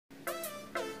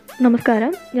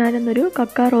നമസ്കാരം, ഞാനിന്നൊരു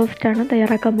കക്ക റോസ്റ്റാണ്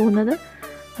തയ്യാറാക്കാൻ പോകുന്നത്.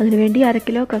 അതിനുവേണ്ടി 1/2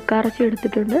 കിലോ കക്ക ഇറച്ചി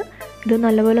എടുത്തിട്ടുണ്ട്. ഇത്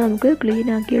നല്ലപോലെ നമുക്ക് ക്ലീൻ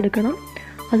ആക്കി എടുക്കണം.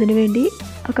 അതിനുവേണ്ടി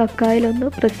ആ കക്കായിലൊന്ന്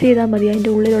പ്രസ് ചെയ്താൽ മതി,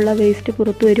 അതിൻ്റെ ഉള്ളിലുള്ള വേസ്റ്റ്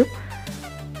പുറത്തു വരും.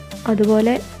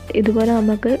 ഇതുപോലെ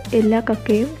നമുക്ക് എല്ലാ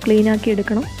കക്കയും ക്ലീൻ ആക്കി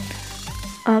എടുക്കണം.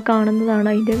 ആ കാണുന്നതാണ്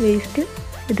അതിൻ്റെ വേസ്റ്റ്.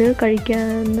 ഇത്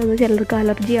കഴിക്കുന്നത് ചിലർക്ക്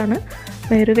അലർജിയാണ്,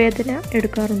 വയറുവേദന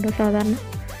എടുക്കാറുണ്ട് സാധാരണ.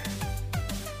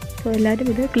 അപ്പോൾ എല്ലാവരും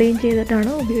ഇത് ക്ലീൻ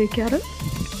ചെയ്തിട്ടാണ് ഉപയോഗിക്കാറ്.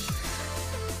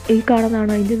 ഈ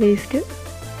കാണുന്നതാണ് അതിൻ്റെ വേസ്റ്റ്.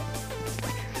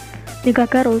 ഈ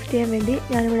കക്ക റോസ്റ്റ് ചെയ്യാൻ വേണ്ടി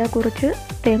ഞാനിവിടെ കുറച്ച്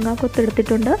തേങ്ങാക്കൊത്ത്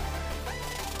എടുത്തിട്ടുണ്ട്.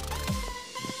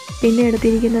 പിന്നെ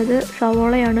എടുത്തിരിക്കുന്നത്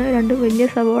സവോളയാണ്. 2 വലിയ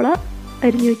സവോള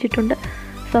അരിഞ്ഞു വെച്ചിട്ടുണ്ട്.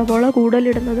 സവോള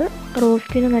കൂടുതലിടുന്നത്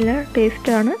റോസ്റ്റിന് നല്ല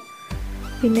ടേസ്റ്റാണ്.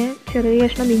 പിന്നെ ചെറിയ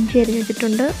കഷ്ണം ഇഞ്ചി അരിഞ്ഞു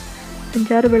വെച്ചിട്ടുണ്ട്.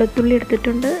 5-6 വെളുത്തുള്ളി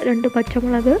എടുത്തിട്ടുണ്ട്. 2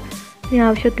 പച്ചമുളക്, പിന്നെ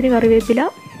ആവശ്യത്തിന് കറിവേപ്പില.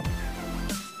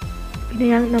 പിന്നെ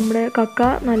ഞാൻ നമ്മുടെ കക്ക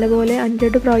നല്ലപോലെ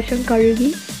 5-8 പ്രാവശ്യം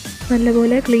കഴുകി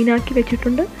നല്ലപോലെ ക്ലീനാക്കി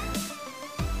വെച്ചിട്ടുണ്ട്.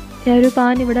 ഞാനൊരു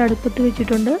പാൻ ഇവിടെ അടുപ്പത്ത്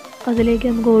വെച്ചിട്ടുണ്ട്. അതിലേക്ക്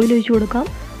നമുക്ക് ഓയിൽ ഒഴിച്ച് കൊടുക്കാം.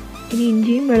 ഇനി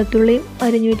ഇഞ്ചിയും വെളുത്തുള്ളിയും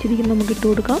അരിഞ്ഞു വെച്ചിരിക്കുന്നത് നമുക്ക് ഇട്ട്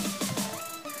കൊടുക്കാം.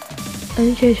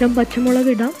 അതിനുശേഷം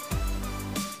പച്ചമുളക് ഇടാം.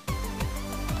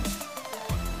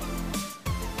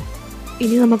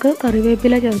 ഇനി നമുക്ക്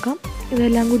കറിവേപ്പില ചേർക്കാം.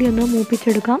 ഇതെല്ലാം കൂടി ഒന്ന്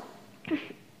മൂപ്പിച്ചെടുക്കാം.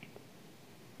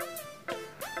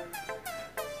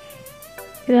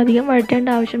 ഇതധികം വഴറ്റേണ്ട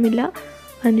ആവശ്യമില്ല.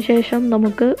 അതിനുശേഷം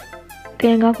നമുക്ക്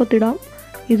തേങ്ങാക്കൊത്തിടാം.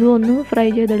 ഇതും ഒന്ന് ഫ്രൈ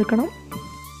ചെയ്തെടുക്കണം.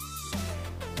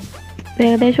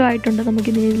 ഏകദേശം ആയിട്ടുണ്ട്.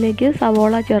 നമുക്കിതിലേക്ക്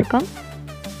സവോള ചേർക്കാം.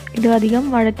 ഇത് അധികം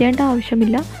വഴറ്റേണ്ട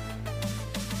ആവശ്യമില്ല.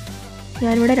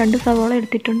 ഞാനിവിടെ 2 സവോള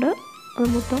എടുത്തിട്ടുണ്ട്. അത്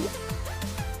മൊത്തം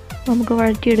നമുക്ക്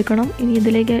വഴറ്റിയെടുക്കണം. ഇനി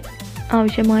ഇതിലേക്ക്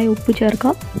ആവശ്യമായ ഉപ്പ്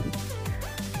ചേർക്കാം.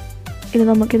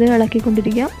 നമുക്കിത്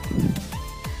ഇളക്കിക്കൊണ്ടിരിക്കാം.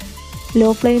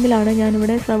 ലോ ഫ്ലെയിമിലാണ്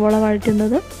ഞാനിവിടെ സവോള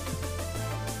വഴറ്റുന്നത്.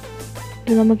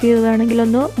 നമുക്ക് ഇത്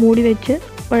വേണമെങ്കിലൊന്ന് മൂടി വെച്ച്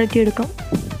വഴറ്റിയെടുക്കാം.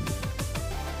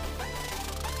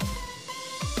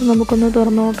 നമുക്കൊന്ന്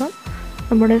തുറന്നു നോക്കാം.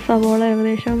 നമ്മുടെ സവോള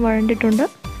ഏകദേശം വഴണ്ടിട്ടുണ്ട്.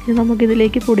 ഇനി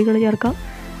നമുക്കിതിലേക്ക് പൊടികൾ ചേർക്കാം.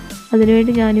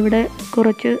 അതിനുവേണ്ടി ഞാനിവിടെ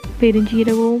കുറച്ച്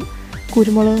പെരുംജീരകവും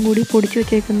കുരുമുളകും കൂടി പൊടിച്ച്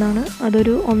വെച്ചേക്കുന്നതാണ്.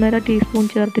 അതൊരു 1.5 ടീസ്പൂൺ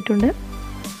ചേർത്തിട്ടുണ്ട്.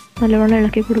 നല്ലവണ്ണം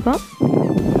ഇളക്കി കൊടുക്കാം.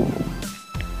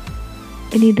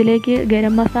 ഇനി ഇതിലേക്ക്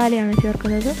ഗരം മസാലയാണ്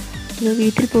ചേർക്കുന്നത്. ഇത്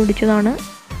വീട്ടിൽ പൊടിച്ചതാണ്.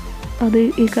 അത്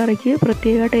ഈ കറിക്ക്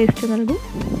പ്രത്യേക ടേസ്റ്റ് നൽകും.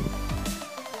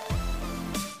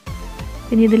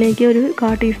 ഇനി ഇതിലേക്ക് ഒരു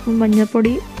 1/4 ടീസ്പൂൺ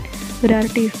മഞ്ഞൾപ്പൊടി, ഒരു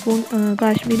 1/2 ടീസ്പൂൺ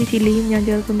കാശ്മീരി ചില്ലിയും ഞാൻ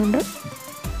ചേർക്കുന്നുണ്ട്.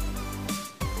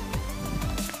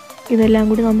 ഇതെല്ലാം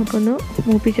കൂടി നമുക്കൊന്ന്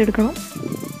മൂപ്പിച്ചെടുക്കണം.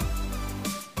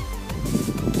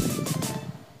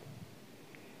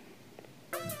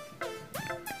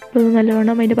 ഇപ്പോൾ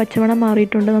നല്ലവണ്ണം അതിൻ്റെ പച്ചമണം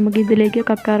മാറിയിട്ടുണ്ട്. നമുക്ക് ഇതിലേക്ക്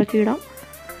കക്ക ഇറച്ചി ഇടാം.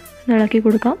 ഇളക്കി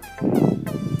കൊടുക്കാം.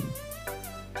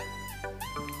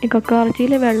 ഈ കക്ക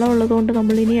ഇറച്ചിയിൽ വെള്ളം ഉള്ളതുകൊണ്ട്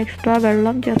നമ്മളിനി എക്സ്ട്രാ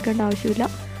വെള്ളം ചേർക്കേണ്ട ആവശ്യമില്ല.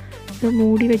 ഇത്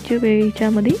മൂടി വെച്ച്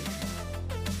വേവിച്ചാൽ മതി.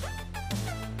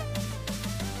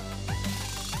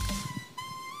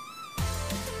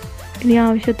 ഇനി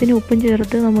ആവശ്യത്തിന് ഉപ്പും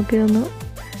ചേർത്ത് നമുക്കിതൊന്ന്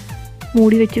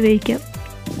മൂടി വെച്ച് വേവിക്കാം.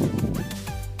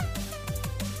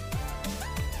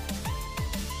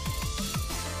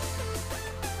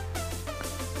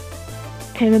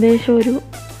 ഏകദേശം ഒരു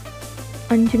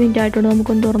 5 മിനിറ്റ് ആയിട്ടുണ്ട്.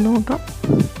 നമുക്കൊന്ന് തുറന്ന് നോക്കാം.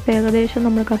 ഏകദേശം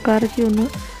നമ്മൾ കക്കയിറച്ചി ഒന്ന്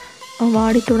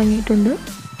വാടി തുടങ്ങിയിട്ടുണ്ട്.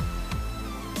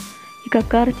 ഈ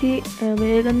കക്കയിറച്ചി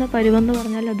വേകുന്ന പരുവെന്ന്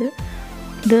പറഞ്ഞാൽ ഇത്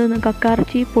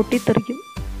കക്കയിറച്ചി പൊട്ടിത്തെറിക്കും.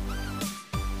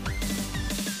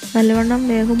 നല്ലവണ്ണം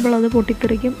വേകുമ്പോൾ അത്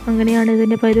പൊട്ടിത്തെറിക്കും. അങ്ങനെയാണ്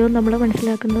ഇതിൻ്റെ പരുവം നമ്മൾ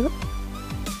മനസ്സിലാക്കുന്നത്.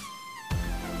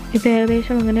 ഇപ്പോൾ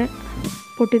ഏകദേശം അങ്ങനെ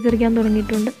പൊട്ടിത്തെറിക്കാൻ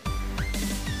തുടങ്ങിയിട്ടുണ്ട്.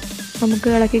 നമുക്ക്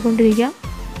ഇളക്കിക്കൊണ്ടിരിക്കാം.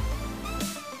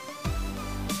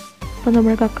 അപ്പോൾ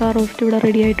നമ്മുടെ കക്ക റോസ്റ്റ് ഇവിടെ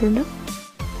റെഡി ആയിട്ടുണ്ട്.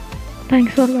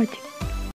 Thanks for watching.